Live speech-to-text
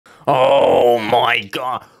Oh my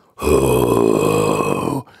god.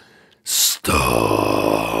 Oh, stop.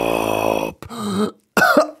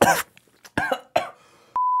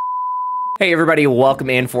 Hey everybody, welcome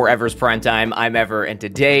in for Ever's Primetime. I'm Ever, and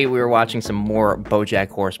today we are watching some more Bojack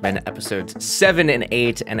Horseman episodes 7 and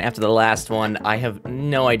 8, and after the last one, I have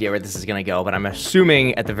no idea where this is gonna go, but I'm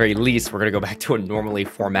assuming at the very least, we're gonna go back to a normally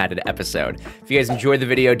formatted episode. If you guys enjoyed the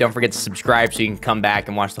video, don't forget to subscribe so you can come back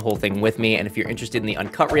and watch the whole thing with me, and if you're interested in the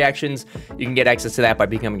uncut reactions, you can get access to that by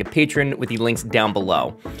becoming a patron with the links down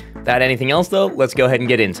below. Without anything else though, let's go ahead and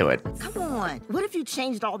get into it. Come on, what if you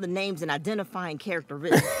changed all the names and identifying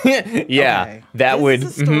characteristics? Yeah. Okay. That this would.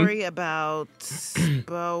 is a story about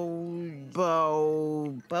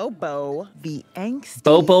Bobo the angsty.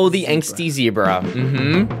 Bobo the angsty zebra.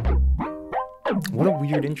 What a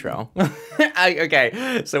weird intro.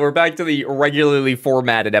 Okay, so we're back to the regularly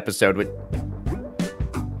formatted episode.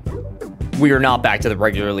 We are not back to the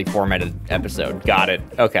regularly formatted episode. Got it.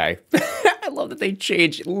 Okay. I love that they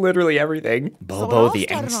changed literally everything. Bobo the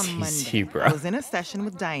angsty zebra. I was in a session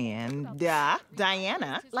with Diana.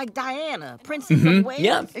 Like Diana, Princess of Wales?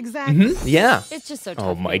 Yeah. Exactly. Yeah. It's just so tough.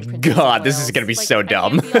 Oh my being Princess of god, this is Wales. gonna be Like, so I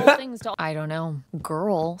dumb. can't be all things to- I don't know.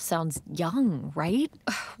 Girl sounds young, right?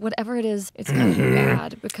 Whatever it is, it's gonna be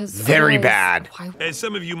bad because Very otherwise, bad. why- As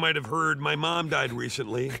some of you might have heard, my mom died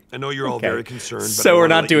recently. I know you're all Okay. very concerned, but So I we're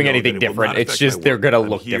wanna not let doing you know anything that it will different. not It's affect just my they're work. gonna I'm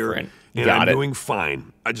look here, different. And Got I'm it. doing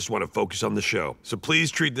fine. I just want to focus on the show. So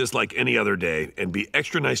please treat this like any other day and be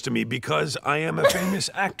extra nice to me because I am a famous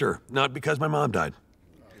actor, not because my mom died.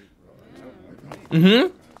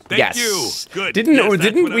 Thank Yes. you. Good. Didn't Yes, that's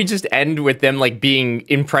didn't what we I'm- just end with them like being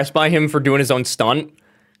impressed by him for doing his own stunt?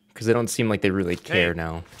 Because they don't seem like they really care Hey,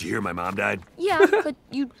 now. Did you hear my mom died? Yeah, but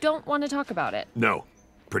you don't want to talk about it. No.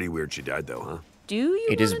 Pretty weird she died though, huh? Do you?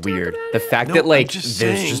 It is wanna talk weird. about The it? fact No, that like I'm just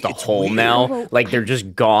there's saying, just a it's hole weird. now, like they're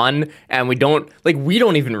just gone, and we don't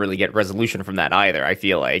even really get resolution from that either. I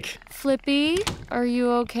feel like. Flippy, are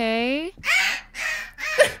you okay?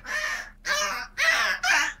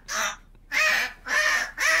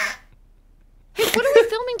 Hey, what are we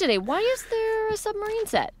filming today? Why is there a submarine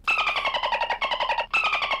set?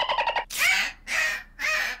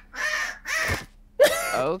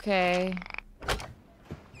 Okay.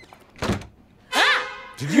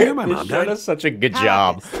 Did you hear my mom Show died? does such a good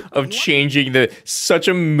job of changing such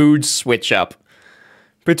a mood switch up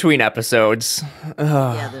between episodes.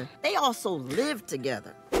 Together. They also live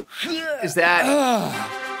together. Is that?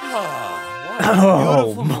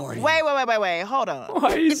 Beautiful morning. Wait, hold on.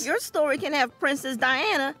 Why If is- your story can have Princess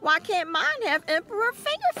Diana, why can't mine have Emperor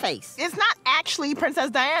Fingerface? It's not actually Princess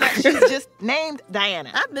Diana. She's just named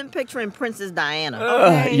Diana. I've been picturing Princess Diana.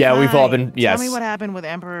 Okay, yeah, we've all fine. been. Yes. Tell me what happened with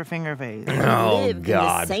Emperor Fingerface. Oh Live in the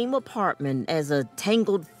God. same apartment as a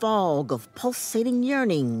tangled fog of pulsating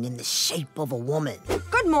yearning in the shape of a woman.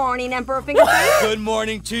 Good morning, Emperor Fingerface. Good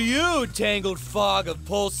morning to you, tangled fog of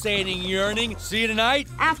pulsating yearning. See you tonight?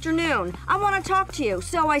 Afternoon. I want to talk to you,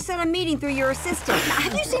 so I set a meeting through your assistant. Now,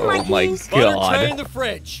 have you seen my Oh my keys? Butter tray in God. the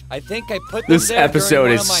fridge. I think I put them This there during episode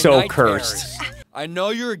one is of my so night cursed. terrors. I know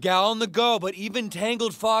you're a gal on the go, but even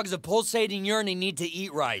tangled fogs of pulsating yearning need to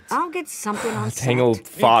eat right. I'll get something on Tangled set.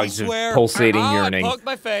 fogs Pinky of swear. pulsating I yearning. poked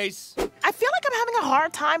my face. I feel like I'm having a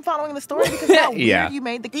hard time following the story because how Yeah. weird you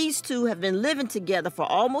made the These two have been living together for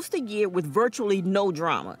almost a year with virtually no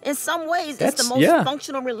drama. In some ways, it's That's- the most yeah.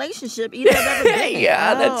 functional relationship either have ever been in.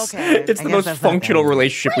 Yeah, Oh, that's okay. it's I the guess most that's not functional bad.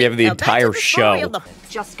 relationship we have in the Now, back to entire the story show. of the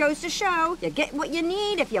Just goes to show, you get what you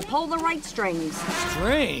need if you pull the right strings.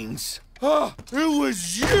 Strings? Oh, it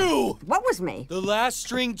was you! What was me? The last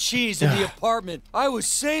string cheese in the apartment. I was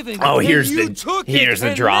saving it. Oh, and here's you the- took here's it, the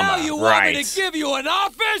and drama, Now you want me right. to give you an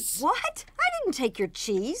office? What? I didn't take your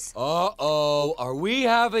cheese. Uh-oh, are we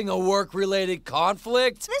having a work-related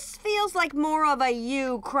conflict? This feels like more of a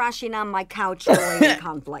you crashing on my couch related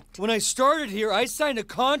conflict. When I started here, I signed a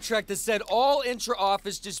contract that said all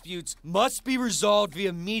intra-office disputes must be resolved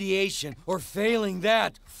via mediation, or failing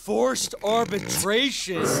that, forced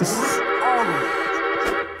arbitration.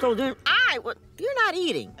 So then you're not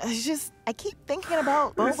eating. It's just, I keep thinking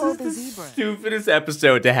about Bobo the zebra. Stupidest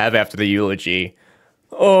episode to have after the eulogy.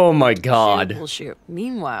 Oh my God. Well, shoot.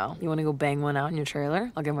 Meanwhile, you want to go bang one out in your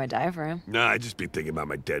trailer? I'll get my diaphragm. Nah, I'd just be thinking about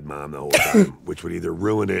my dead mom the whole time, which would either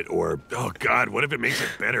ruin it or, oh God, what if it makes it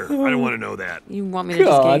better? I don't want to know that. You want me to just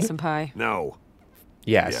get God. you some pie? No.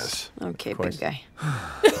 Yes. Okay, big guy.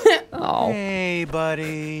 Oh. Hey,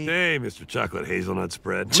 buddy. Hey, Mr. Chocolate Hazelnut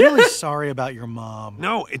Spread. Really sorry about your mom.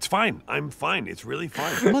 No, it's fine. I'm fine. It's really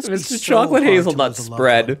fine. Must be Mr. so Chocolate hard to Hazelnut lose a loved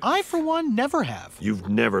Spread. one. I, for one, never have. You've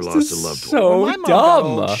never lost a loved one. So When my mom got dumb.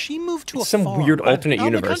 old, she moved to a Some farm weird out alternate in the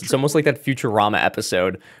universe. country. It's almost like that Futurama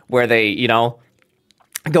episode where they, you know,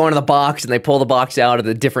 go into the box and they pull the box out of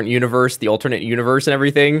the different universe, the alternate universe and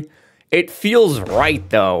everything. It feels right,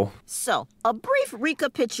 though. So, a brief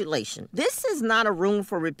recapitulation. This is not a room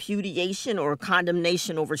for repudiation or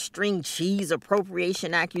condemnation over string cheese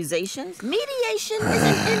appropriation accusations. Mediation is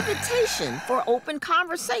an invitation for open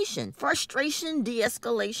conversation, frustration,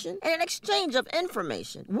 de-escalation, and an exchange of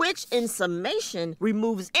information, which, in summation,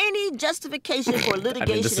 removes any justification for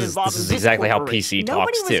litigation involving this is exactly how corporation. PC talks,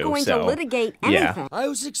 Nobody was too. going so, to litigate anything. I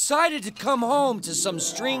was excited to come home to some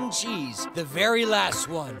string cheese, the very last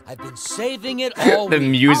one. I've been saving it all the week.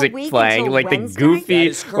 music week playing, until like the Wednesday? goofy, That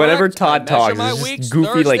is correct. whenever I Todd measure talks, my it's weeks just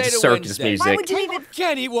goofy, like, Thursday to circus Wednesday. music. Why would you even...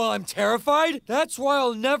 Can't eat while I'm terrified. That's why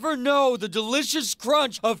I'll never know the delicious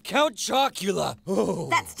crunch of Count Chocula. Oh.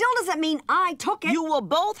 That still doesn't mean I took it. You will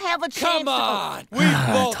both have a chance Come to... on! We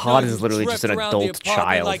both Todd know is you literally just an tripped around the adult apartment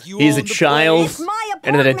child. like you He's a own the child It's my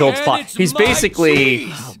and an adult And father. it's He's my basically,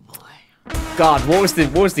 cheese. God, what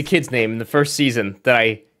was the kid's name in the first season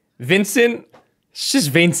Vincent? It's just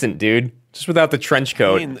Vincent, dude. Just without the trench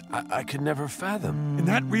coat. I could never fathom. And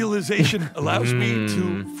that realization allows me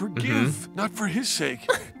to forgive, not for his sake,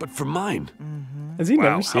 but for mine. Has he Wow,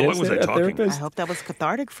 never how seen long was I a talking? I therapist? hope that was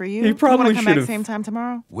cathartic for you. He probably You wanna come back should've- same time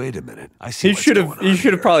tomorrow? Wait a minute. I see He what's should going have. on He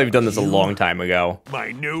should have here. probably done this a long time ago.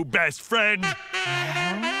 My new best friend.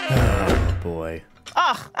 Oh, boy.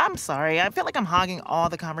 Ugh, I'm sorry. I feel like I'm hogging all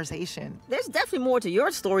the conversation. There's definitely more to your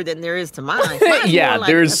story than there is to mine. Mine's Yeah, more like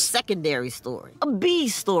there's- a secondary story. A B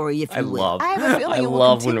story, if you I will. love. I have a feeling I it will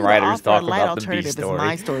love when continue to writers offer talk a light about the B alternative story. as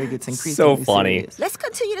my story gets So increasingly funny. serious. Let's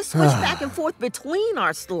continue to switch back and forth between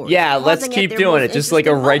our stories. Yeah, let's pausing at keep their doing most it, just like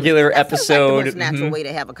a interesting regular moments. That feels like the episode. most natural Mhm. way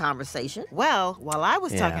to have a conversation. Well, while I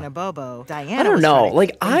was Yeah. talking to Bobo, Diana I don't was know. trying to Like,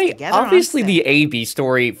 keep things together on obviously set. the A/B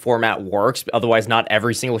story format works. Otherwise, not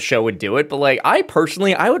every single show would do it. But like,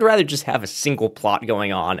 I would rather just have a single plot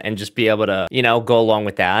going on and just be able to, you know, go along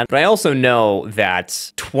with that. But I also know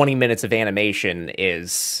that 20 minutes of animation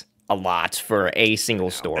is a lot for a single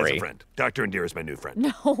As story. a friend. Dr. Indira is my new friend.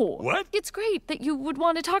 No. What? It's great that you would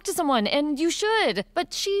want to talk to someone, and you should.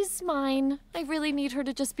 But she's mine. I really need her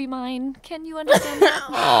to just be mine. Can you understand that?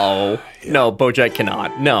 Oh, no, Bojack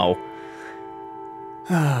cannot. No.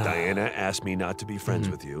 Diana asked me not to be friends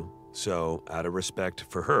Mm-hmm. with you. So, out of respect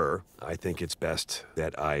for her, I think it's best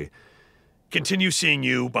that I continue seeing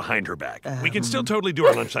you behind her back. We can still totally do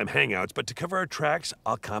our lunchtime hangouts, but to cover our tracks,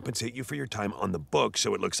 I'll compensate you for your time on the book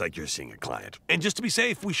so it looks like you're seeing a client. And just to be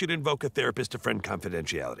safe, we should invoke a therapist-to-friend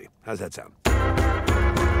confidentiality. How's that sound?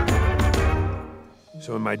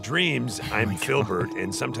 So in my dreams, I'm Filbert,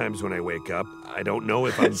 and sometimes when I wake up, I don't know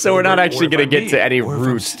if I'm So we're not Filbert or actually if going I'm to get me, to any or if I'm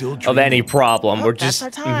root still of any dreaming. problem. Oh, We're that's just our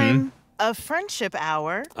time. A friendship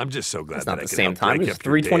hour. I'm just so glad It's that not I the can same help time. break It was up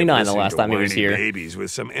your day of 3:29 the listening last to time he was whiny here. Babies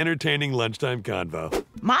with some entertaining lunchtime convo.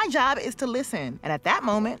 My job is to listen. And at that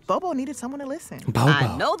moment, Bobo needed someone to listen.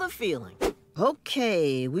 I know the feeling.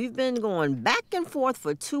 Okay, we've been going back and forth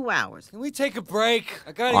for 2 hours. Can we take a break?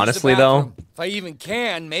 I gotta Honestly, use the though, bathroom. If I even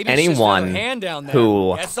can, maybe it's just a anyone hand down there.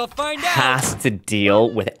 who Guess I'll find out. has to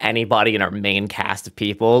deal with anybody in our main cast of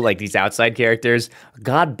people, like these outside characters,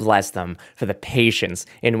 God bless them for the patience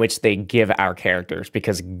in which they give our characters,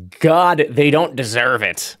 because God, they don't deserve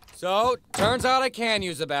it. So, turns out I can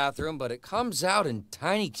use the bathroom, but it comes out in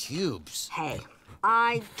tiny cubes. Hey,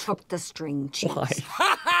 I took the string cheese. Why?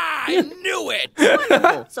 Ha ha! I knew it!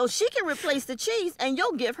 Wonderful. So she can replace the cheese and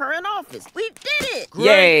you'll give her an office. We did it. Great.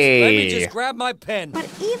 Yay. Let me just grab my pen. But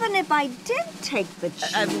even if I did take the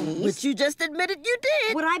cheese, Which you just admitted you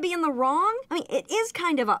did. would I be in the wrong? I mean, it is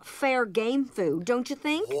kind of a fair game food, don't you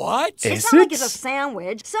think? What? Is It's not like it? it's a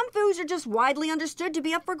sandwich. Some foods are just widely understood to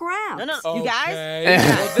be up for grabs. No, you guys. Okay.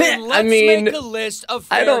 Well, then let's I mean, make a list of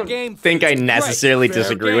fair I don't game think I foods. necessarily Great. Fair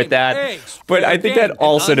disagree with game. that, Eggs. but Fair I think game. that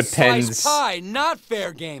also An depends. unsliced pie, not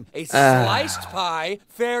fair game. A sliced pie,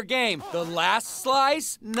 fair game. The last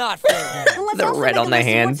slice, not fair game. And let's The also red make on a the list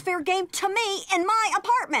of hand. what's fair game to me in my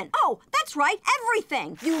apartment. Oh, that's right,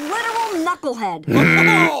 everything. You literal knucklehead.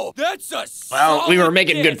 Oh, that's a Well, we were solid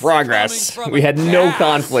making good diss progress. coming from We a had no cat.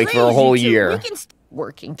 conflict for a Praise whole you two. year. We can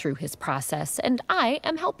Working through his process, and I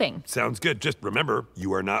am helping. Sounds good. Just remember,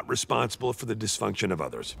 you are not responsible for the dysfunction of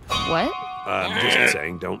others. What? Just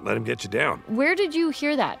saying, don't let him get you down. Where did you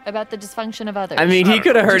hear that about the dysfunction of others? I mean, he don't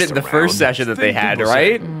could have know, heard it just in the first around. session that they Thing had, people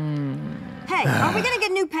right? say. Hey, are we gonna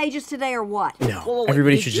get new pages today or what? No, Whoa,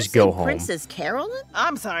 everybody did should you just say go home. Princess Carolyn?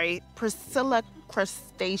 I'm sorry, Priscilla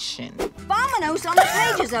Crustacean. Vamonos on the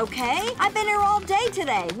pages, okay? I've been here all day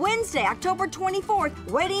today, Wednesday, October 24th,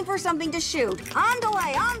 waiting for something to shoot.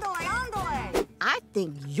 Andale, andale, andale. I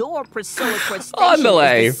think your Priscilla Crustacean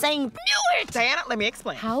Andale. is the same. Diana, let me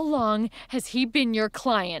explain. How long has he been your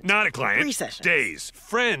client? Not a client. 3 sessions. Days.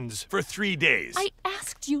 Friends for 3 days. I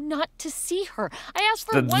asked you not to see her. I asked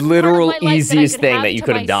for The one literal part of my life easiest that I could thing have that you to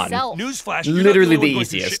could have done. myself. Newsflash, you're Literally not the, the one going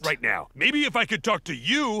through easiest. shit right now. Maybe if I could talk to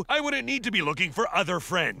you, I wouldn't need to be looking for other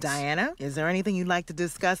friends. Diana, is there anything you'd like to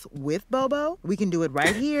discuss with Bobo? We can do it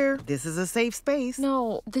right here. This is a safe space.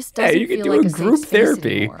 No, this doesn't you can feel do like a a safe group space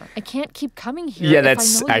therapy. anymore. I can't keep coming here. Yeah, if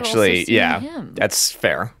that's I know you're also actually, seeing yeah, him. that's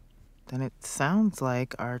fair. Then it sounds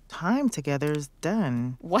like our time together is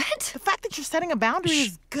done. What? The fact that you're setting a boundary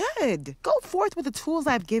is good. Go forth with the tools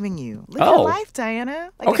I've given you. Live Oh. your life, Diana.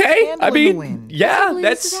 Like a Okay, candle I in the mean, wind. yeah, believe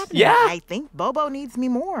this is that's, happening. yeah. I think Bobo needs me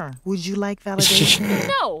more. Would you like validation?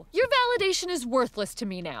 No, your validation is worthless to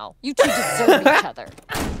me now. You two deserve each other.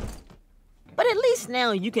 But at least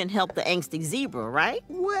now you can help the angsty zebra, right?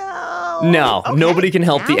 Well, No, okay, nobody can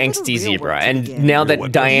help the now for angsty real zebra, work and again. now Real that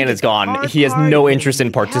what? Diana's gone, Hard he has part no is interest in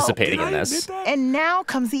need help. participating Did in I this. admit that? And now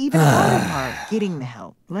comes the even harder part, getting the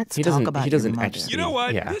help. Let's He talk doesn't- about he your doesn't mother. actually- You know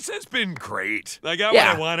what? Yeah. This has been great. I got Yeah.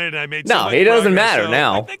 what I wanted. I made so No, much it doesn't progress, matter so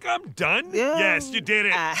now. I think I'm done. Yeah. Yes, you did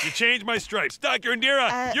it. You changed my stripes. Dr.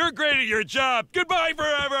 Indira, you're great at your job. Goodbye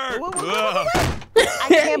forever. Ugh. I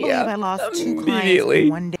can't believe Yeah, I lost 2 clients immediately. in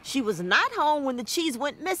one day. She was not home when the cheese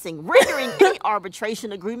went missing, rendering any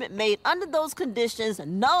arbitration agreement made under those conditions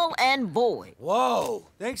null and void. Whoa.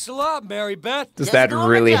 Thanks a lot, Mary Beth. Does Just that doing my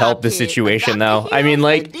really job, help the kid. situation, Dr. though? I mean, Hill,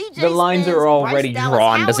 like, DJ the lines Spence, are already Bryce Dallas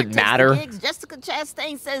drawn. Does Howard it takes the matter? gigs Jessica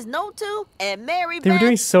Chastain says no to, and Mary They were Beth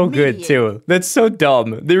doing so good, mediates. too. That's so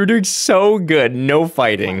dumb. They were doing so good. No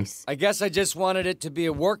fighting. I guess I just wanted it to be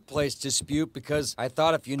a workplace dispute because I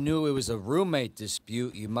thought if you knew it was a roommate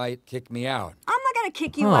dispute, you might kick me out. I'm not gonna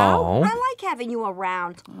kick you Aw. out. I like having you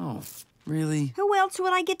around. Oh, really? Who else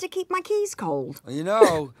would I get to keep my keys cold? Well, you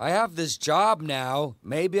know, I have this job now.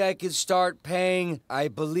 Maybe I could start paying, I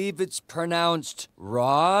believe it's pronounced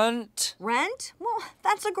rent? Rent? Well,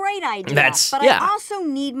 that's a great idea. That's- but yeah. I also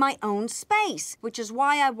need my own space, which is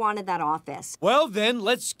why I wanted that office. Well, then,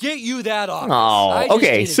 let's get you that office. I Oh, just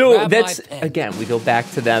okay. need to So grab that's, my pen. again, we go back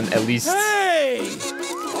to them at least. Hey!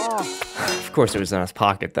 Of course, it was in his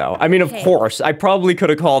pocket, though. I mean, of course. I probably could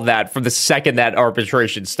have called that from the second that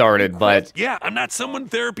arbitration started, but Yeah, I'm not someone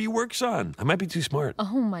therapy works on. I might be too smart.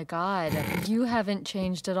 Oh my god, you haven't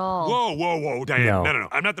changed at all. Whoa, whoa, whoa, Diane. No. No, no, no.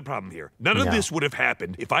 I'm not the problem here. None of No. this would have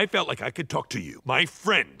happened if I felt like I could talk to you, my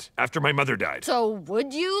friend, after my mother died. So,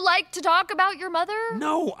 would you like to talk about your mother?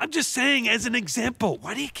 No, I'm just saying as an example.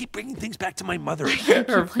 Why do you keep bringing things back to my mother?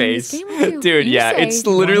 her playing this face. game with you. Dude, You yeah, say it's you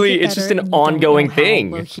wanna literally, get it's just better an and you don't ongoing know how.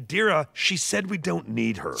 thing. Well, Dira, she said we don't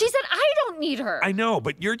need her. She said I don't need her. I know,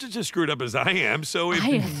 but you're just as screwed up as I am, so if... I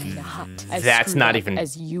am not as That's screwed not up even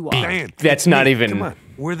as you are. Diane, That's it's not me. even- Come on,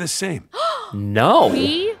 we're the same. No.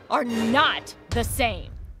 We are not the same.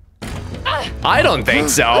 I don't think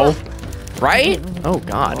so. Right? Oh,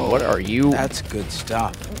 God. What are you? That's good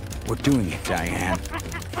stuff. We're doing it, Diane.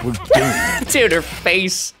 We're doing it. Dude, her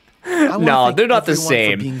face. wanna No, thank they're not the everyone for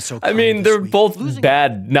same. being so I kind mean, this they're week. both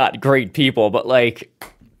bad, not great people, but like,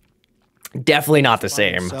 definitely not the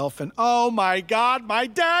same. And oh my God, my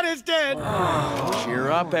dad is dead. Cheer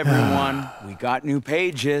up, everyone. We got new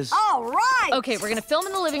pages. All right! Okay, we're gonna film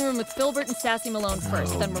in the living room with Filbert and Sassy Malone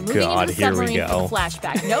first. Then we're moving God, into the here we submarine go. for the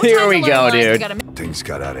flashback. No Here time we to learn go, lines. We dude. gotta Things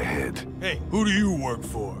got out of hand. Hey, who do you work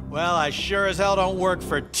for? Well, I sure as hell don't work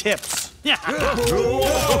for tips. Seeing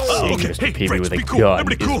Okay, Mr. hey, Peavy French, with a be cool. gun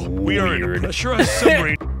Everybody is cool. We are in a weird. pressurized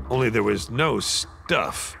submarine. Only there was no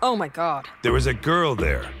stuff. Oh my god. There was a girl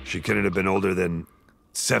there. She couldn't have been older than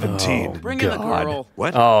 17. Bring in the God. girl.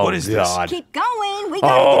 What? Oh, What is God. Keep going. We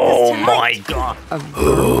gotta Oh, get this my tonight. God.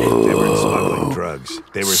 They weren't smuggling drugs.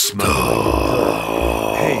 They were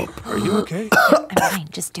smuggling. Hey, are you okay? I'm fine.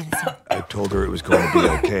 Just do this. I told her it was going to be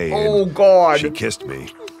okay. and Oh, God. She kissed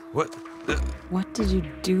me. What? What did you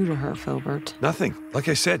do to her, Filbert? Nothing. Like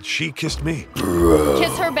I said, she kissed me.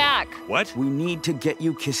 kiss her back. What? We need to get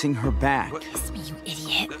you kissing her back. Kiss me, you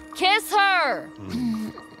idiot. Kiss her.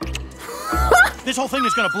 This whole thing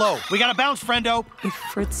is gonna blow. We gotta bounce, friendo. If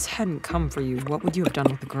Fritz hadn't come for you, what would you have done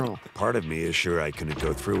with the girl? Part of me is sure I couldn't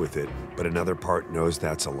go through with it, but another part knows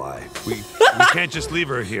that's a lie. We can't just leave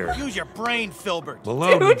her here. Use your brain, Filbert.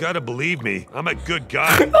 Malone, you gotta believe me. I'm a good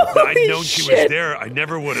guy. If I'd known she was shit. there, I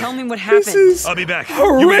never would Tell have. me what happened. This is I'll be back. You wait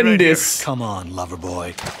right here. horrendous. Come on, lover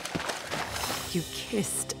boy. You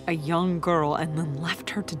kissed a young girl and then left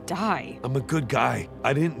her to die. I'm a good guy.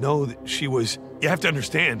 I didn't know that she was... You have to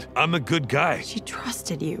understand, I'm a good guy. She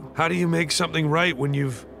trusted you. How do you make something right when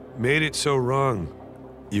you've made it so wrong?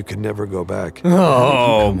 You can never go back.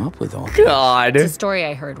 Oh, Come up with all God. It's a story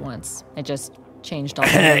I heard once. I just changed all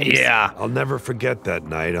the names. Yeah. I'll never forget that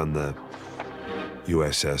night on the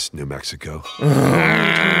USS New Mexico.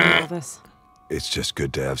 All this. It's just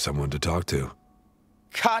good to have someone to talk to.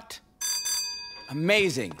 Cut.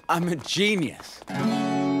 Amazing. I'm a genius.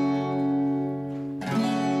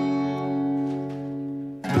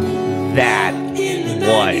 That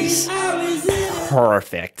was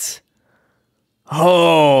perfect.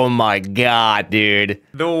 Oh my God, dude.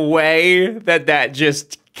 The way that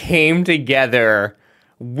just came together.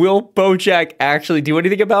 Will Bojack actually do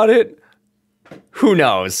anything about it? Who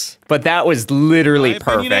knows? But that was literally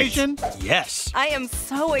perfect. Yes. I am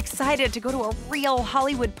so excited to go to a real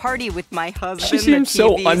Hollywood party with my husband. She seems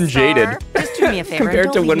so unjaded. Just do me a favor. Compared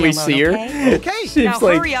Don't to leave when me we alone, see her. okay? Okay. Seems Now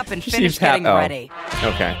like hurry up and she finish seems getting ready.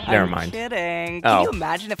 Okay, never I'm mind. kidding. Oh. Can you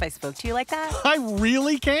imagine if I spoke to you like that? I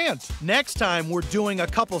really can't. Next time, we're doing a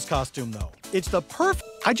couple's costume, though. It's the perfect...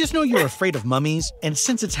 I just know you're afraid of mummies, and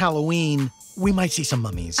since it's Halloween, we might see some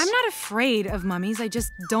mummies. I'm not afraid of mummies. I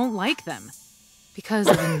just don't like them. Because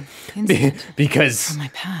of an incident Because from my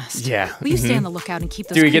past. Yeah. Will you stay on the lookout and keep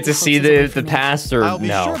those Do we get creepy to see corpses away the from me? past or I'll be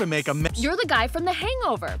no? sure to make a You're the guy from The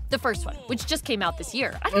Hangover, the first one, which just came out this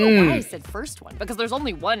year. I don't know why I said first one, because there's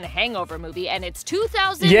only one Hangover movie, and it's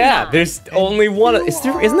 2009. Yeah, there's only one.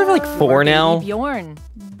 Isn't there like 4 now? Bjorn.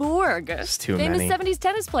 Borg. It's too famous many. 70s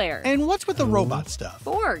tennis player. And what's with the robot stuff?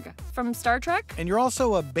 Borg from Star Trek. And you're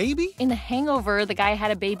also a baby? In The Hangover, the guy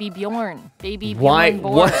had a baby Bjorn. Baby Why? Bjorn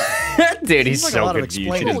Borg. What? Dude, he's Seems like a so lot of confused. He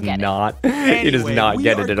explaining. does We'll get it. not. He does Anyway, not we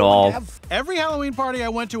get are it at going to all. Every Halloween party I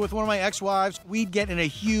went to with one of my ex-wives, we'd get in a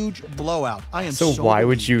huge blowout. I am So why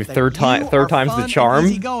would you that third you time's are the fun and charm?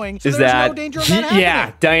 easygoing, so Is there's that no danger of that yeah?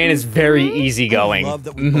 happening. Diane is very easygoing. I love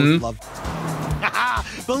that we both love.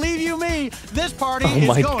 Believe you me, this party Oh is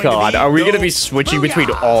my going God, to be are we gonna go be switching booyah.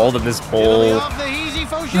 between all of them this Italy whole? off the easy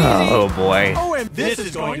fo sheezy. Oh boy. Oh, and this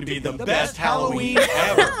is going to be the best Halloween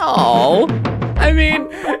ever. Oh, I mean,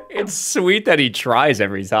 it's sweet that he tries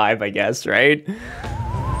every time, I guess, right?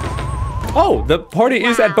 Oh, the party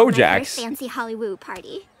is at My first Bojack's. fancy Hollywood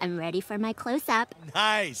party. I'm ready for my close-up.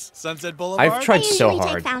 Nice. Sunset Boulevard. I've tried so usually take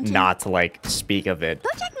hard Fountain. not to like speak of it.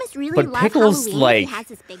 Bojack must really But love Pickles, Halloween. like- He has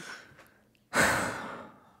this big...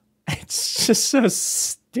 It's just so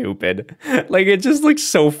stupid. Like it just looks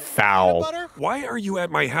so foul. Butter? Why are you at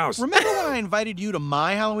my house? Remember when I invited you to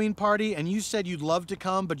my Halloween party and you said you'd love to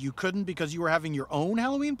come, but you couldn't because you were having your own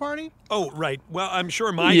Halloween party? Oh, right. Well, I'm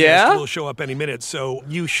sure my Yeah? guest will show up any minute, so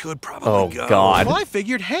you should probably Oh go. God. Well, I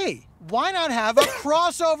figured, hey, why not have a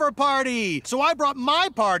crossover party? So I brought my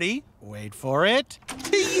party, wait for it,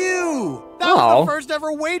 to you. That was Oh. the first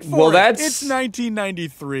ever wait for Well, it. that's- It's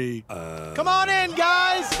 1993. Come on in,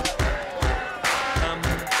 guys.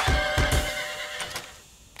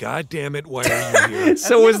 God damn it! Why are you here?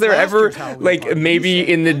 So was there last ever year's Halloween like party, maybe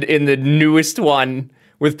in the newest one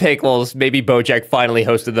with Pickles, maybe Bojack finally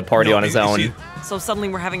hosted the party No, on his you own? see- So suddenly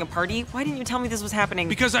we're having a party? Why didn't you tell me this was happening?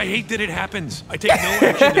 Because I hate that it happens. I take no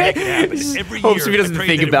action to make it happen. Every year, Hopes if he doesn't I pray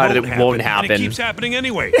think that about it, won't it won't And happen. it keeps happening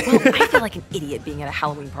anyway. I feel like an idiot being at a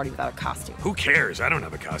Halloween party without a costume. Who cares? I don't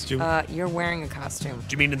have a costume. You're wearing a costume.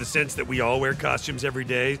 Do you mean in the sense that we all wear costumes every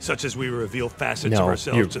day, such as we reveal facets No, of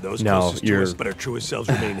ourselves you're- to those no, closest to you're- us, but our truest selves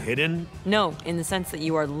remain hidden? No, in the sense that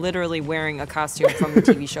you are literally wearing a costume from the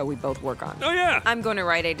TV show we both work on. Oh, yeah. I'm going to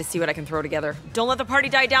Rite Aid to see what I can throw together. Don't let the party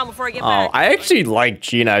die down before I get Oh, back. I actually like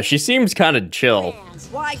Gina. She seems kind of chill.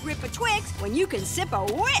 Why grip a Twix when you can sip a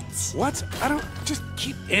Wits? What? I don't... Just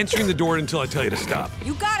keep answering the door until I tell you to stop.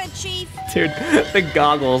 You got it, Chief. Dude, the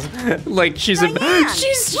goggles. Like she's Diane,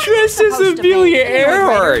 she's what are you dressed as supposed to be? Amelia You know, a writer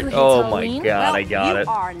Earhart. who hates Oh my Halloween? God, Well, I got you it.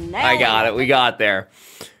 are I got it. We got there.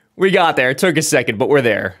 We got there. It took a second, but we're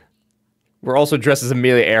there. We're also dressed as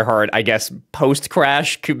Amelia Earhart, I guess,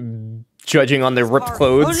 post-crash, judging on their ripped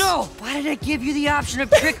clothes. Oh no! Why did I give you the option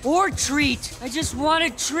of trick or treat? I just want a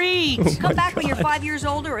treat. Come back when you're 5 years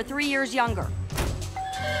older or 3 years younger.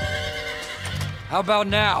 How about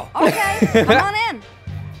now? Okay, come on in.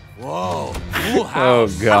 Whoa, cool Oh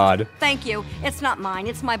house. God. Thank you. It's not mine.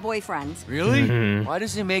 It's my boyfriend's. Really? Mhm. Why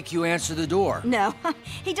does he make you answer the door? No,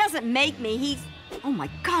 he doesn't make me. Oh my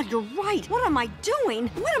God, you're right. What am I doing?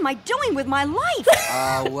 What am I doing with my life?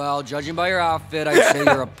 Well, judging by your outfit, I'd say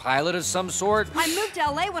you're a pilot of some sort. I moved to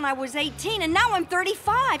LA when I was 18, and now I'm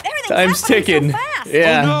 35. Everything's Time's happening ticking. so fast.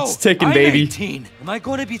 Yeah, Oh, no. it's ticking, I'm baby. 18. Am I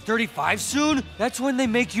going to be 35 soon? That's when they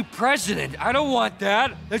make you president. I don't want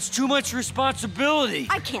that. That's too much responsibility.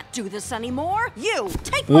 I can't do this anymore. You,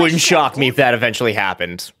 take my Wouldn't show. shock me if that eventually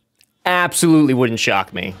happened. Absolutely wouldn't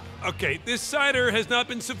shock me. Okay, this cider has not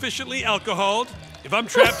been sufficiently alcoholed. If I'm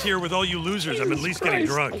trapped here with all you losers, I'm at least getting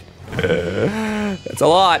drunk. That's a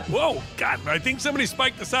lot. Whoa, God, I think somebody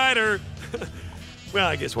spiked the cider. Well,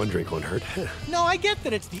 I guess one drink won't hurt. No, I get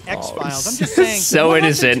that it's the X-Files. I'm just saying. So what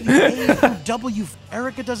innocent. happened to the A and W?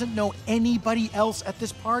 Erica doesn't know anybody else at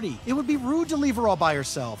this party. It would be rude to leave her all by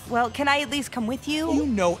herself. Well, can I at least come with you? You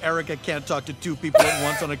know Erica can't talk to two people at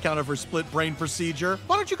once on account of her split brain procedure.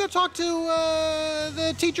 Why don't you go talk to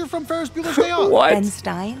the teacher from Ferris Bueller's Day Off? What? Ben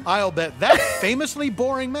Stein? I'll bet that famously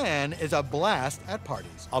boring man is a blast at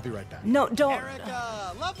parties. I'll be right back. No, don't.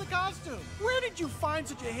 Erica, love the costume. Where did you find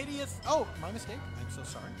such a hideous... Oh, my mistake. I'm so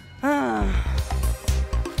sorry.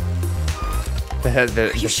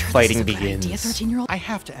 The fighting begins. 13-year-old? I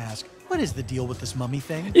have to ask, what is the deal with this mummy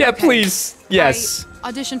thing? Yeah, please. Yes.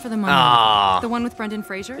 I auditioned for the mummy. Ah. The one with Brendan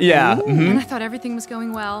Fraser. Yeah. And I thought everything was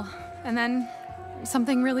going well. And then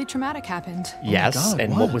something really traumatic happened. Yes. God,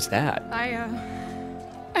 And what was that?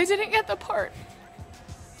 I didn't get the part.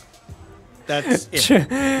 That's it. You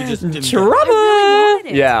just didn't Trouble. I really wanted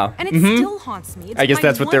it. Yeah. And it still haunts me. It's I guess my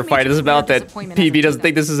that's what their one fight major is about. career That disappointment as a PB doesn't diva.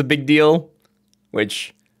 think this is a big deal,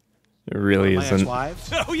 which it really My isn't. ex-wives?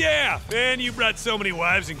 Oh, yeah. Man, you brought so many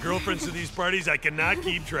wives and girlfriends to these parties, I cannot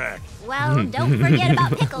keep track. Well, don't forget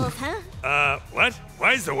about pickles, huh? What?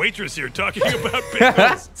 Why is the waitress here talking about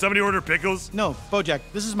pickles? Somebody order pickles? No, Bojack,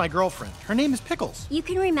 this is my girlfriend. Her name is Pickles. You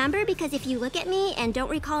can remember because if you look at me and don't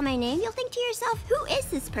recall my name, you'll think to yourself, who is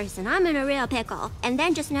this person? I'm in a real pickle. And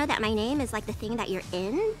then just know that my name is like the thing that you're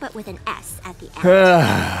in, but with an S at the end.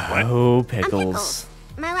 Oh, I'm pickles. Pickles.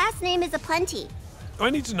 My last name is Aplenty. Do I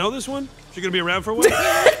need to know this one? Is she gonna be around for a while?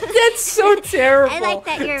 That's so terrible. I like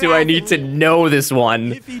that you're Do I need to razzing me. know this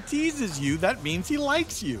one? If he teases you, that means he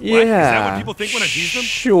likes you. Yeah. Is that what people think when I tease them?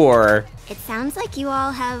 Sure. It sounds like you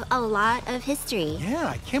all have a lot of history. Yeah,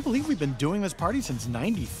 I can't believe we've been doing this party since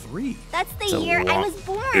 '93. That's the It's a year I lot. was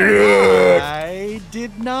born. I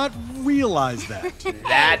did not realize that.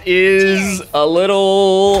 That is a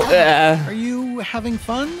little. Are you having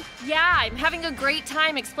fun? Yeah, I'm having a great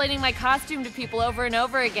time explaining my costume to people over and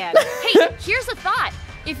over again. Hey, here's a thought.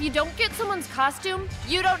 If you don't get someone's costume,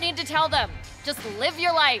 you don't need to tell them. Just live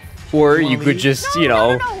your life. Or you could just, No, you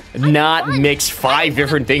know, no. I not mean, fun. mix 5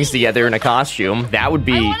 different things together in a costume. That would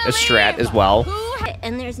be I wanna a strat leave. as well.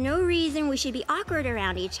 And there's no reason we should be awkward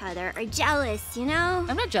around each other or jealous, you know?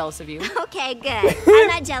 I'm not jealous of you. Okay, good. I'm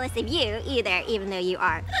not jealous of you either, even though you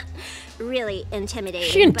are really intimidating.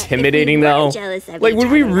 Is she intimidating though? Like,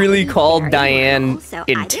 would we really call Diane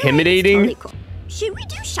intimidating? Should we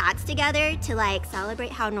do shots together to like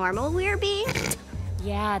celebrate how normal we're being?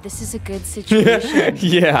 Yeah, this is a good situation.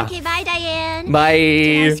 Yeah. Okay, bye, Diane. Bye.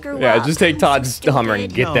 Did I screw Yeah, up? just take Todd's Hummer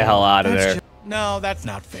and get the hell out of there. No, that's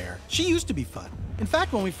not fair. She used to be fun. In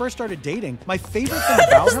fact, when we first started dating, my favorite thing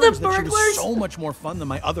about her is that she was so much more fun than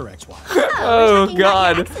my other ex-wives. Oh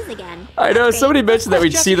God. I know somebody mentioned that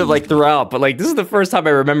we'd see them like throughout, but like this is the first time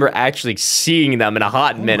I remember actually seeing them in a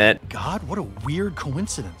hot minute. God, what a weird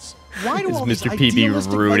coincidence. Why do Is all these Mr. PB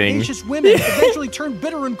idealistic, rooting? vivacious women eventually turn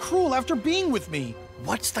bitter and cruel after being with me?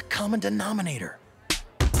 What's the common denominator?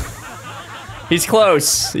 He's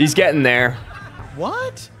close. He's getting there.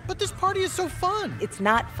 What? But this party is so fun. It's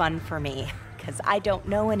not fun for me, because I don't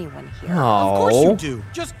know anyone here. Of course Oh. you do.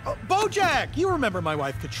 Just, Bojack, you remember my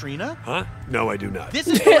wife, Katrina? Huh? No, I do not. This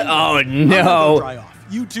is Oh I'm gonna go no. dry off.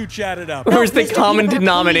 You two chat it up. Where's the Mr. common Beaver,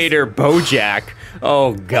 denominator, Bojack?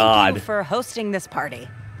 Oh Thank you God. for hosting this party.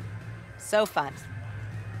 So fun.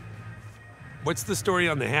 What's the story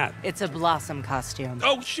on the hat? It's a blossom costume.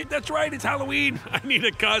 Oh shit, that's right. It's Halloween. I need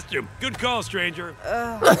a costume. Good call, stranger.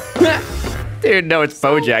 Dude, no, it's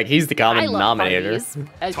Bojack. He's the common I love denominator.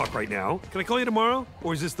 parties. Talk right now. Can I call you tomorrow?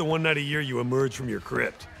 Or is this the one night a year you emerge from your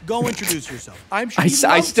crypt? Go introduce yourself. I'm sure I you'd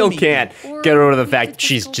love to still meet can't me. get over the fact that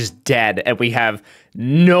she's just dead and we have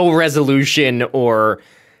no resolution or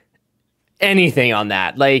anything on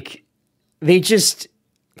that. Like, they just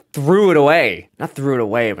threw it away. Not threw it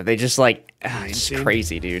away, but they just like, it's just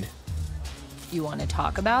crazy, dude. You want to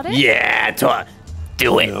talk about it? Yeah,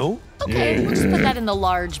 do it. No? Okay, we'll just put that in the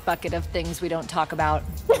large bucket of things we don't talk about.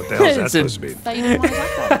 What the hell is that It's a- supposed to mean? Thought you didn't want to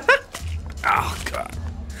talk about it. Oh, God.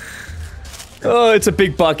 Oh, it's a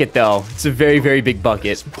big bucket, though. It's a very, very big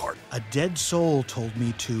bucket. Part. A dead soul told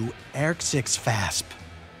me to Erxix Fasp.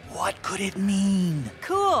 What could it mean?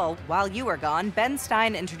 Cool. While you were gone, Ben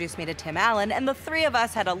Stein introduced me to Tim Allen, and the three of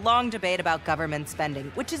us had a long debate about government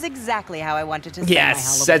spending, which is exactly how I wanted to spend my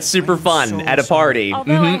Halloween. That's super fun at a party.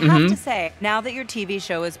 Although I have to say, now that your TV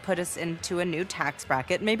show has put us into a new tax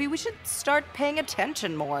bracket, maybe we should start paying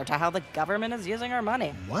attention more to how the government is using our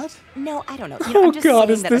money. What? No, I don't know. You know, I'm just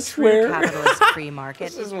saying that a true capitalist free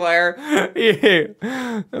market. This is where.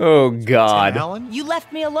 Yeah. Oh God. Tim Allen? You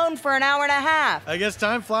left me alone for an hour and a half. I guess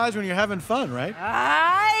time flies when you're having fun, right?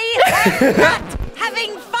 I am not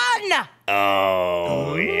having fun!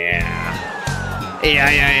 Oh, yeah.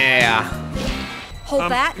 Yeah. Hold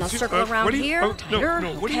that, and I'll circle around here. No, Tighter,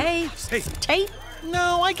 what okay. Hey. Tape.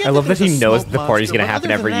 No, I get I love that there's he a knows smoke the party's monster, gonna but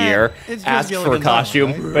happen other every than year, that, it's just asks for a Gilligan's costume,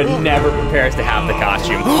 Island, but right? never prepares to have the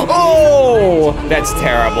costume. Oh, that's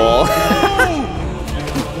terrible.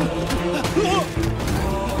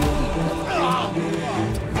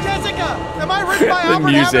 Jessica, am I written by The Albert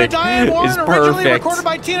Hammond music and Diane Warren, is originally perfect. recorded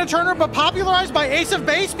by Tina Turner, but popularized by Ace of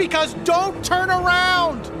Base? Because don't turn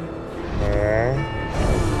around.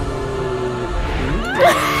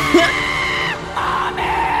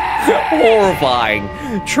 Horrifying,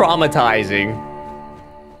 traumatizing.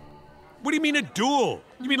 What do you mean a duel?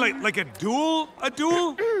 You mean like a duel? A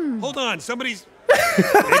duel? Hold on, somebody's...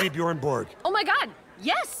 Maybe Bjorn Borg. Oh my God,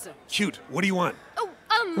 yes. Cute, what do you want? Oh,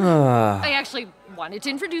 I actually wanted to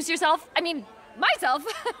introduce yourself. I mean, myself.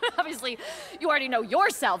 Obviously, you already know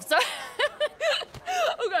yourself, so...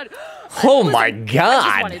 Oh God. Oh my I just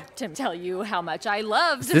God. wanted to tell you how much I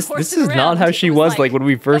loved This horsing is not around. how she It was like when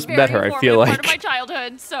we first a met very her, I feel informative like. part of my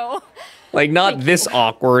childhood, so... Like, not this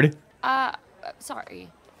awkward. Sorry.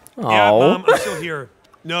 Yeah, Oh. Mom, I'm still here.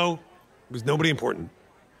 No, it was nobody important.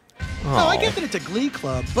 No, I get that it's a glee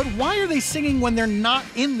club, but why are they singing when they're not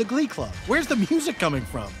in the glee club? Where's the music coming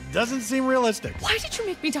from? Doesn't seem realistic. Why did you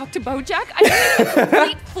make me talk to Bojack? I made a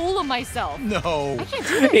complete fool of myself. No. I can't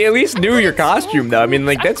do this. He at least knew your costume, though. I mean,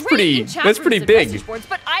 like, I'm that's great in pretty chat rooms and big. message boards,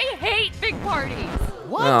 but I hate big parties.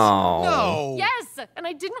 What? Oh. No. Yes, and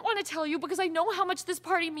I didn't want to tell you because I know how much this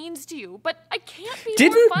party means to you, but I can't be more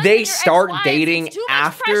Didn't fun they than your start ex-wives. dating It's too much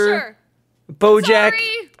after pressure. Bojack,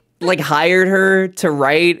 Sorry. like, hired her to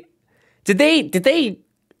write? Did they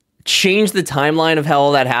change the timeline of how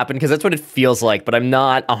all that happened? Because that's what it feels like, but I'm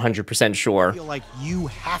not 100% sure. I feel like you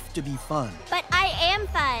have to be fun. But I am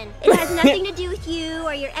fun. It has nothing to do with you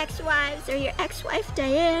or your ex-wives or your ex-wife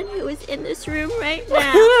Diane, who is in this room right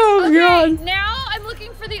now. Oh, Okay, God. now I'm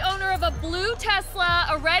looking for the owner of a blue Tesla,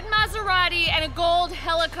 a red Maserati, and a gold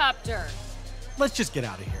helicopter. Let's just get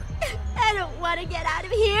out of here. I don't want to get out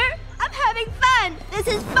of here. I'm having fun. This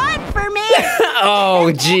is fun for me.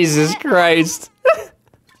 Oh, Jesus Christ.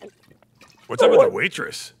 What's up with the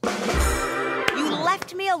waitress? You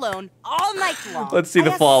left me alone all night long. Let's see the I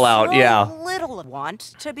have fallout, so yeah. little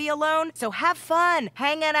want to be alone, so have fun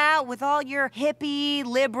hanging out with all your hippie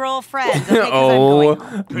liberal friends. Okay, 'cause I'm Oh,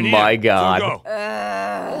 going home. my God.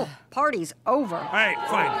 Go. Party's over. All right,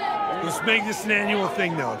 fine. Let's make this an annual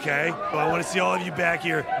thing, though, okay? Well, I want to see all of you back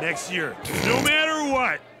here next year, no matter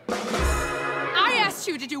what. I asked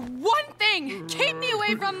you to do one thing. Keep me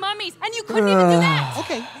away from mummies, and you couldn't even do that.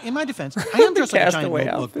 Okay, in my defense, I am dressed like a giant Castaway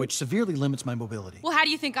notebook, outfit. which severely limits my mobility. Well, how do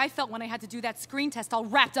you think I felt when I had to do that screen test all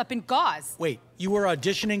wrapped up in gauze? Wait, you were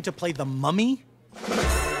auditioning to play the mummy?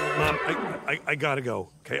 Mom, I gotta go.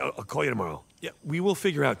 Okay, I'll call you tomorrow. Yeah, we will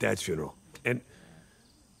figure out Dad's funeral, and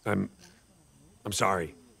I'm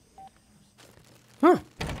sorry.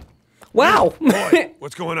 Wow. Boy,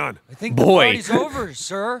 what's going on? I think Boy. the party's over,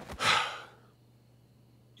 sir.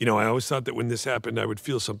 You know, I always thought that when this happened, I would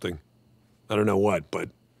feel something. I don't know what, but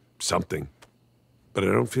something. But I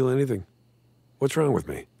don't feel anything. What's wrong with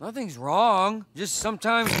me? Nothing's wrong. Just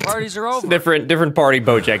sometimes parties are over. Different party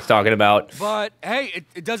Bojack's talking about. But hey,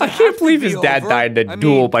 it doesn't. I can't believe his have to be dad over. died in a I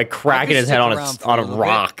duel mean, by I cracking could his head stick on around for a little bit.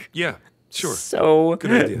 rock. Yeah, sure. So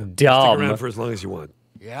Good idea. dumb. Stick around for as long as you want.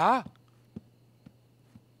 Yeah.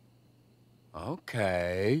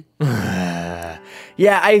 Okay.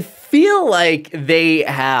 Yeah, I feel like they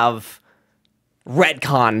have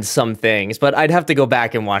retconned some things, but I'd have to go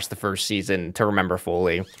back and watch the first season to remember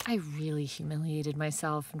fully. I really humiliated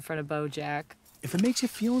myself in front of Bojack. If it makes you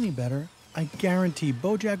feel any better, I guarantee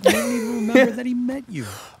Bojack won't even remember that he met you.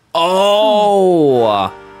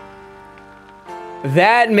 Oh.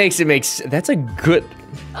 That makes it that's a good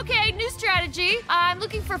Okay, new strategy. I'm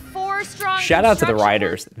looking for 4 strong. shout out to the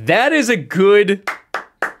writers. That is a good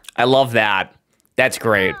I love that. That's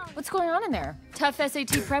great. What's going on in there? Tough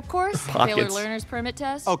SAT prep course, Pockets. failure learner's permit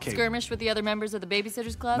test, Okay. skirmish with the other members of the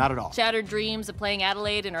Babysitters Club. Not at all. Shattered dreams of playing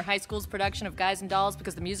Adelaide in her high school's production of Guys and Dolls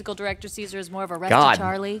because the musical director sees her as more of a rusty God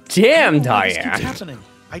Charlie. damn, Why this keeps Diane. happening?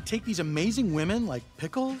 I take these amazing women like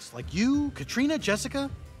Pickles, like you, Katrina, Jessica,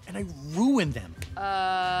 and I ruin them.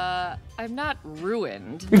 I'm not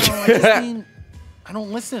ruined. No, I just mean, I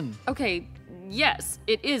don't listen. Okay, yes,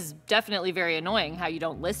 it is definitely very annoying how you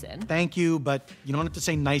don't listen. Thank you, but you don't have to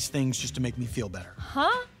say nice things just to make me feel better. Huh?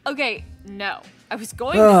 Okay, no. I was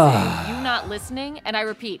going to say you not listening, and I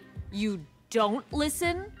repeat, you don't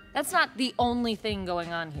listen? That's not the only thing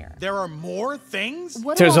going on here. There are more things?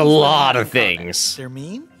 What There's a else lot are of things. They're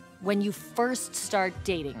mean? when you first start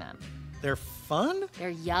dating them? They're fun? They're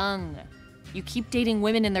young. You keep dating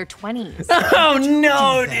women in their 20s. Oh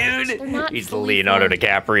no, They're dude! not He's fully Leonardo formed.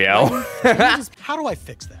 DiCaprio. How do I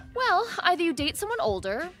fix that? Well, either you date someone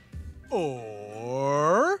older,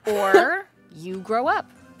 Or you grow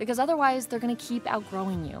up. Because otherwise, they're gonna keep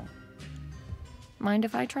outgrowing you. Mind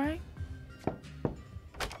if I try?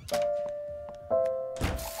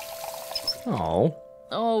 Oh.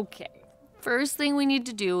 Okay. First thing we need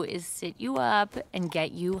to do is sit you up and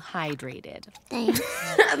get you hydrated. Thanks.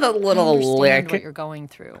 The little I understand lick. what you're going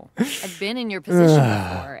through. I've been in your position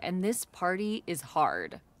before, and this party is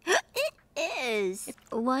hard. It is.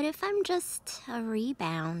 What if I'm just a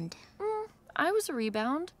rebound? I was a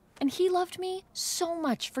rebound, and he loved me so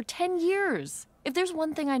much for 10 years. If there's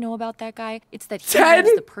one thing I know about that guy, it's that he 10?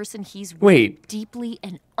 loves the person he's with Wait. deeply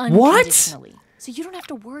and What? unconditionally. So you don't have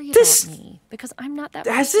to worry This- about me, because I'm not that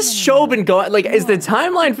Has person this show been going, like, is the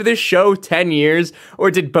timeline for this show 10 years? Or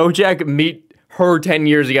did Bojack meet her 10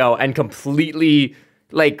 years ago and completely,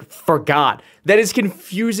 like, forgot? That is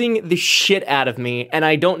confusing the shit out of me, and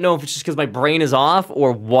I don't know if it's just because my brain is off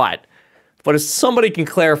or what. But if somebody can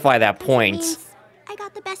clarify that point. Means I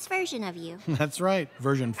got the best version of you. that's right,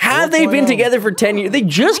 version 4.0. Have they been together for 10 years? They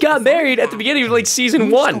just got married at the beginning of, like, season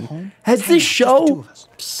 1. Has this show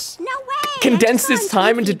No way! condensed this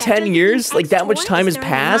time into 10 years? Like, that much time has Throwing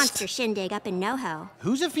a monster passed? shindig up in NOOOOO.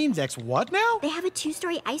 Who's a Fiend's ex what now? They have a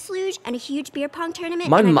 2-story ice luge and a huge beer pong tournament.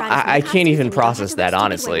 My, and I I, brought us I new can't costumes even and we don't have process to that,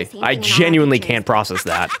 look stupid wearing honestly. the same I thing in all our genuinely pictures. can't process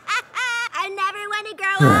that. I never want to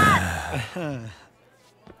grow up.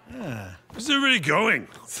 Where's everybody going?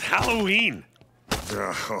 It's Halloween.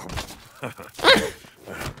 Oh.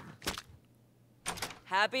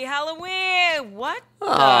 Happy Halloween! What?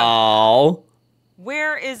 Oh.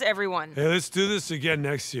 Where is everyone? Hey, let's do this again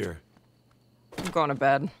next year. I'm going to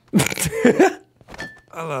bed.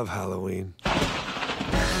 I love Halloween.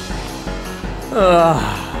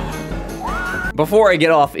 Before I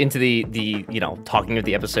get off into the talking of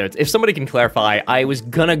the episodes, if somebody can clarify, I was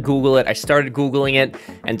gonna Google it. I started Googling it,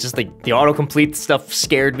 and just like the autocomplete stuff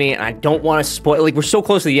scared me, and I don't want to spoil. Like, we're so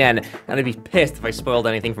close to the end, and I'd be pissed if I spoiled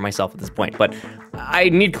anything for myself at this point. But I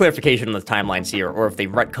need clarification on the timelines here, or if they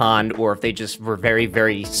retconned, or if they just were very,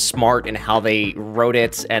 very smart in how they wrote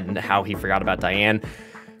it and how he forgot about Diane.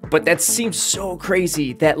 But that seems so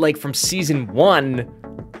crazy that, like, from season 1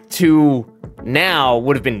 to now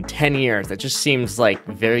would have been 10 years. That just seems like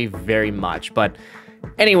very, very much. But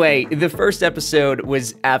anyway, the first episode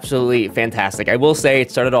was absolutely fantastic. I will say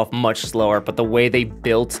it started off much slower, but the way they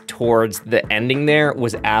built towards the ending there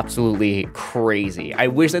was absolutely crazy. I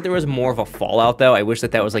wish that there was more of a fallout, though. I wish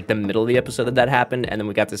that that was like the middle of the episode that happened, and then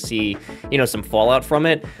we got to see, some fallout from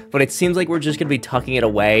it. But it seems like we're just gonna be tucking it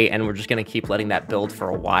away, and we're just gonna keep letting that build for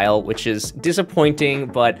a while, which is disappointing,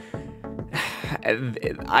 but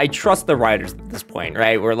I trust the writers at this point,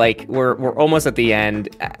 right? We're almost at the end.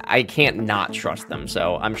 I can't not trust them.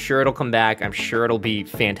 So I'm sure it'll come back. I'm sure it'll be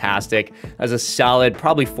fantastic. As a solid,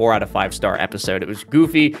 probably 4 out of 5 star episode. It was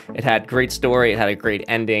goofy. It had great story. It had a great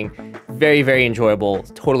ending. Very, very enjoyable.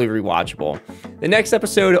 Totally rewatchable. The next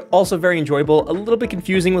episode, also very enjoyable. A little bit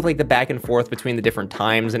confusing with like the back and forth between the different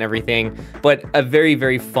times and everything, but a very,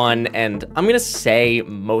 very fun and I'm gonna say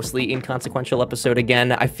mostly inconsequential episode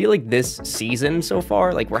again. I feel like this season so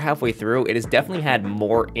far, like we're halfway through, it has definitely had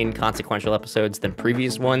more inconsequential episodes than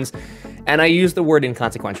previous ones. And I use the word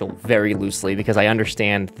inconsequential very loosely because I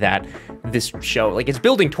understand that this show, like, it's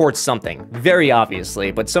building towards something, very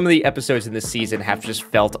obviously, but some of the episodes in this season have just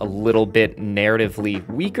felt a little bit narratively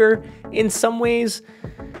weaker in some ways.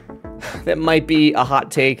 That might be a hot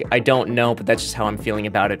take, I don't know, but that's just how I'm feeling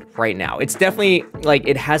about it right now. It's definitely, like,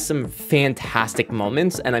 it has some fantastic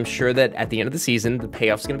moments, and I'm sure that at the end of the season, the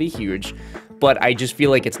payoff's gonna be huge, but I just feel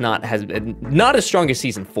like it's not as strong as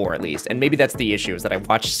season 4, at least, and maybe that's the issue, is that I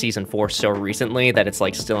watched season 4 so recently that it's,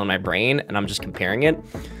 like, still in my brain, and I'm just comparing it,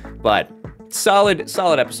 but solid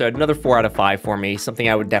episode, another 4 out of 5 for me, something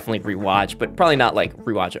I would definitely rewatch, but probably not, like,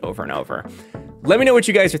 rewatch it over and over. Let me know what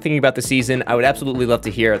you guys are thinking about the season. I would absolutely love to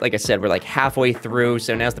hear it. Like I said, we're like halfway through,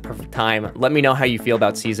 so now's the perfect time. Let me know how you feel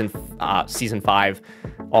about season 5,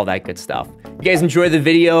 all that good stuff. If you guys enjoy the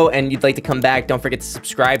video and you'd like to come back, don't forget to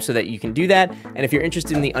subscribe so that you can do that. And if you're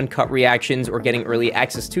interested in the uncut reactions or getting early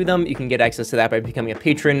access to them, you can get access to that by becoming a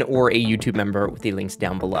patron or a YouTube member with the links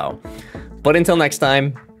down below. But until next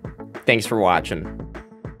time, thanks for watching.